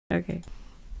Okay.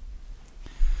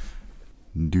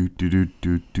 Do do do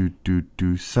do do do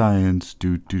do science.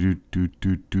 Do do do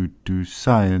do do do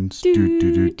science. Do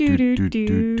do do do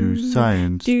do do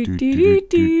science. Do do do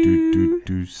do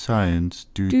do science.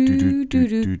 Do do do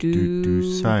do do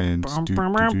science. Do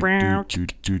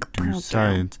do do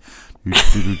science.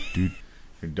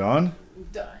 You're done?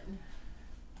 Done.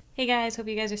 Hey guys, hope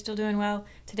you guys are still doing well.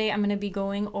 Today I'm going to be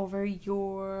going over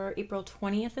your April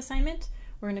 20th assignment.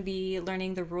 We're going to be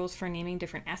learning the rules for naming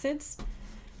different acids.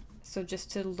 So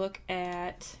just to look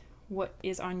at what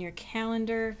is on your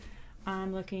calendar,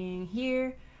 I'm looking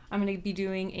here. I'm going to be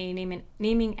doing a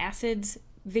naming acids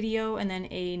video and then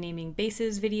a naming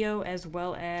bases video, as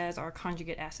well as our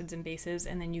conjugate acids and bases,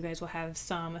 and then you guys will have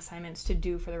some assignments to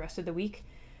do for the rest of the week.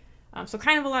 So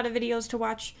kind of a lot of videos to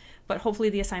watch, but hopefully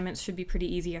the assignments should be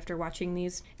pretty easy after watching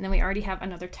these. And then we already have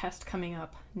another test coming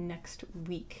up next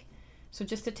week. So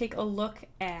just to take a look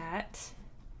at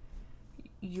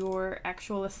your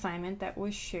actual assignment that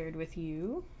was shared with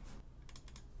you.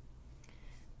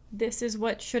 This is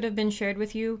what should have been shared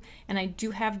with you, and I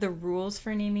do have the rules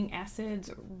for naming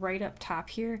acids right up top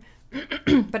here,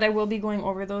 but I will be going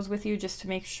over those with you just to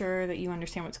make sure that you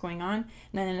understand what's going on, and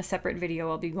then in a separate video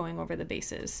I'll be going over the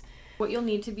bases. What you'll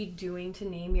need to be doing to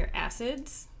name your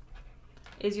acids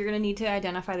is you're going to need to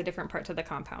identify the different parts of the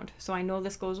compound. So I know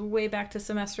this goes way back to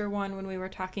semester 1 when we were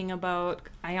talking about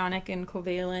ionic and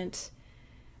covalent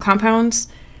compounds,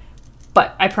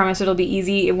 but I promise it'll be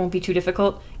easy. It won't be too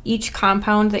difficult. Each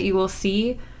compound that you will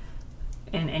see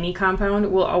in any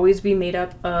compound will always be made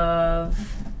up of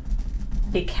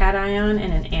a cation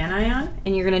and an anion,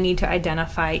 and you're going to need to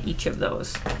identify each of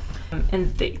those.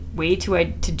 And the way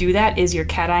to do that is your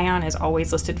cation is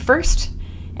always listed first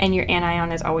and your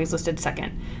anion is always listed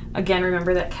second. Again,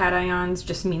 remember that cations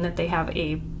just mean that they have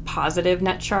a positive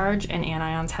net charge and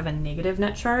anions have a negative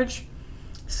net charge.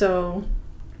 So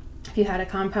if you had a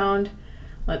compound,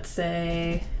 let's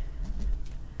say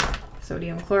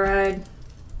sodium chloride.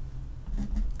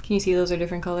 Can you see those are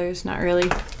different colors? Not really.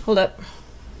 Hold up.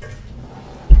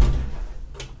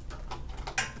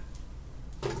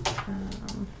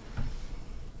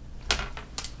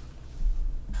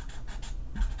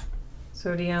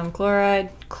 Sodium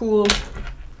chloride, cool.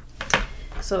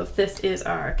 So if this is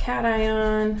our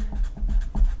cation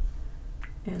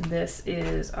and this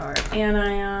is our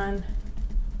anion,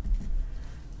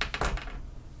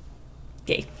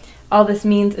 okay, all this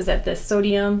means is that the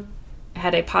sodium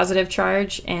had a positive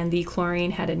charge and the chlorine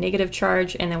had a negative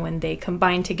charge, and then when they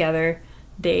combined together,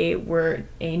 they were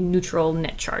a neutral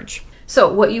net charge.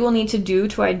 So what you will need to do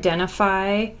to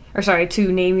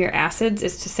to name your acids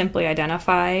is to simply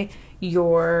identify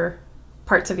your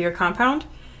parts of your compound.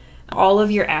 All of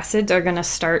your acids are going to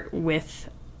start with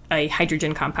a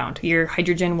hydrogen compound. Your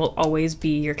hydrogen will always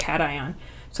be your cation.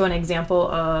 So an example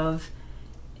of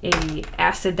a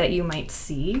acid that you might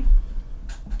see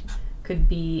could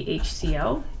be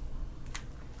HCl.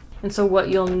 And so what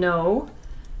you'll know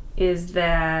is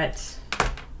that,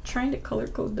 trying to color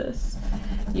code this,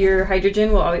 your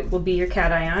hydrogen will be your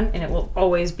cation, and it will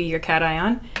always be your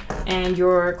cation, and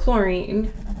your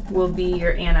chlorine will be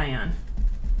your anion.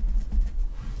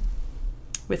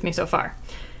 With me so far?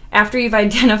 After you've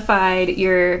identified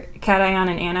your cation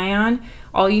and anion,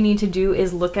 all you need to do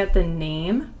is look at the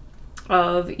name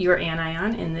of your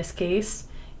anion. In this case,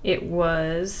 it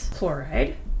was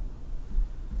chloride.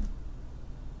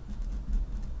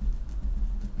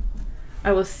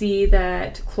 I will see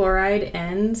that chloride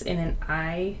ends in an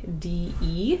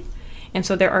IDE. And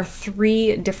so there are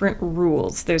 3 different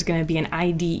rules. There's going to be an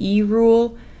IDE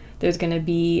rule, there's going to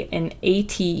be an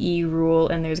ATE rule,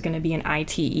 and there's going to be an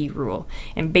ITE rule.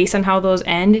 And based on how those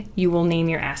end, you will name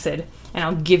your acid. And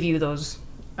I'll give you those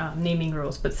naming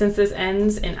rules. But since this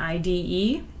ends in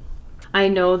IDE, I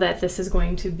know that this is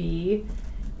going to be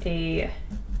a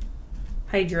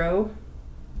hydroblankic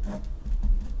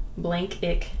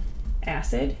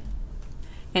acid.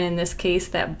 And in this case,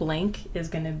 that blank is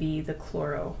going to be the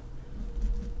chloro.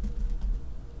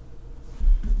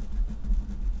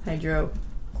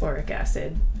 Hydrochloric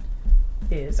acid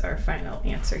is our final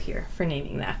answer here for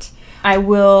naming that. I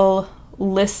will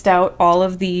list out all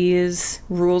of these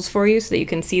rules for you so that you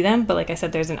can see them, but like I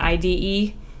said, there's an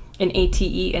IDE, an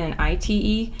ATE, and an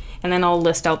ITE, and then I'll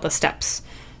list out the steps.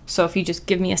 So if you just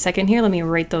give me a second here, let me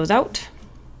write those out.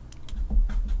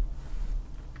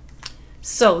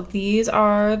 So these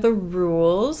are the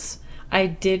rules. I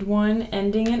did one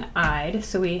ending in "ide,"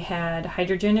 so we had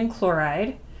hydrogen and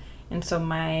chloride, and so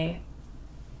my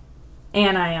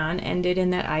anion ended in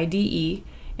that IDE,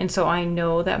 and so I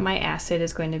know that my acid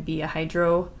is going to be a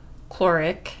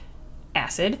hydrochloric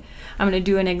acid. I'm going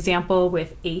to do an example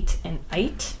with 8 and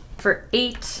ite. For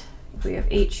 8, we have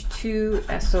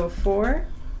H2SO4.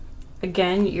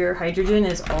 Again, your hydrogen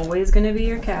is always going to be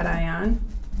your cation,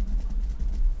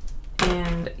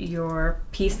 and your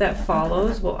piece that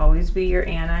follows will always be your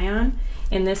anion.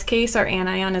 In this case, our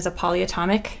anion is a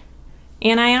polyatomic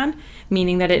anion,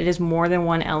 meaning that it is more than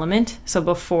one element. So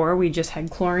before we just had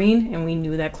chlorine, and we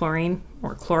knew that chlorine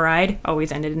or chloride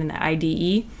always ended in the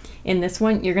IDE. In this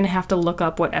one, you're going to have to look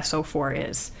up what SO4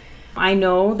 is. I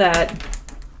know that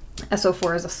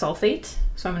SO4 is a sulfate,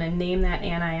 so I'm going to name that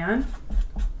anion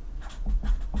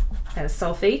as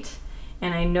sulfate.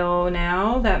 And I know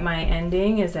now that my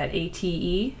ending is at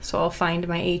ATE, so I'll find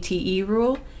my ATE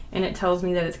rule, and it tells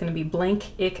me that it's going to be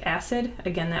blank-ic acid.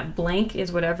 Again, that blank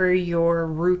is whatever your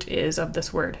root is of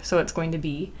this word, so it's going to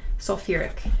be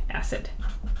sulfuric acid.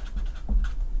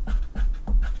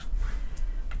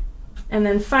 And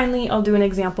then finally, I'll do an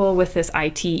example with this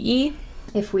ITE.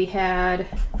 If we had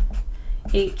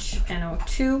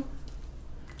HNO2,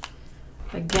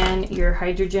 again, your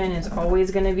hydrogen is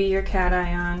always going to be your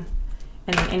cation,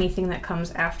 and then anything that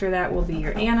comes after that will be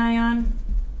your anion.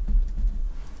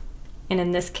 And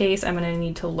in this case, I'm going to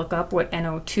need to look up what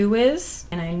NO2 is,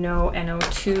 and I know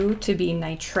NO2 to be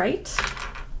nitrite.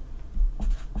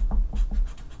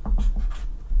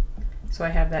 So I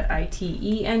have that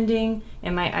ITE ending,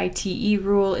 and my ITE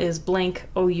rule is blank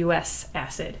OUS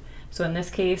acid. So in this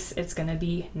case, it's going to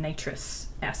be nitrous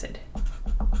acid.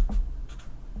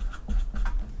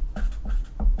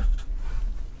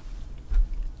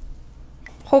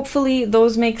 Hopefully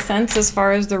those make sense as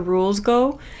far as the rules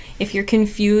go. If you're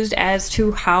confused as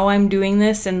to how I'm doing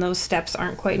this and those steps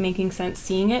aren't quite making sense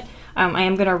seeing it, I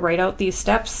am going to write out these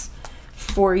steps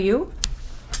for you.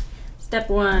 Step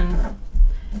 1,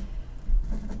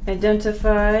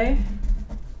 identify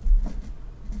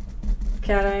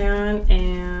cation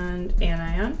and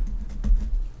anion.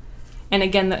 And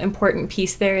again, the important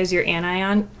piece there is your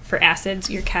anion. For acids,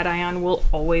 your cation will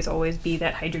always be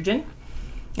that hydrogen.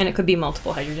 And it could be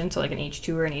multiple hydrogen, so like an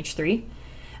H2 or an H3.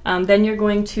 Then you're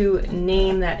going to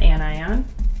name that anion.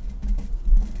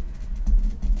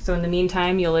 So in the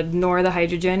meantime, you'll ignore the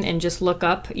hydrogen and just look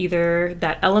up either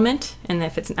that element, and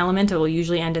if it's an element, it will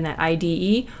usually end in that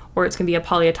IDE, or it's going to be a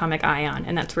polyatomic ion,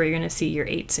 and that's where you're going to see your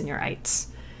 8s and your ites.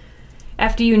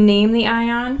 After you name the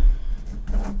ion,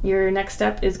 your next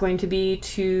step is going to be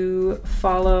to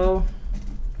follow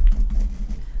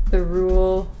the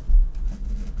rule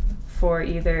for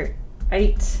either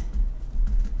ite,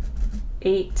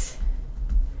 8,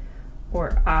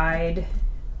 or ide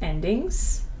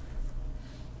endings.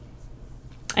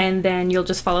 And then you'll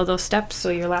just follow those steps. So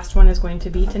your last one is going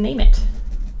to be to name it.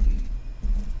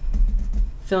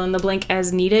 Fill in the blank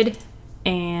as needed,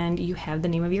 and you have the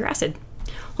name of your acid.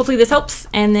 Hopefully this helps.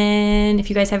 And then if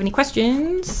you guys have any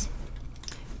questions,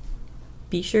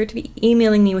 be sure to be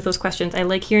emailing me with those questions. I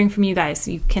like hearing from you guys.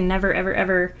 You can never, ever,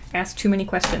 ever ask too many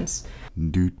questions.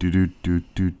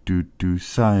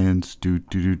 Science.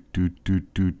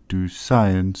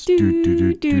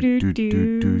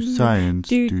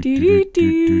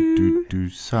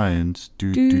 Science.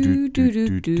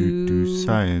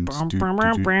 Science.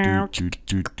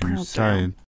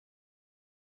 Science.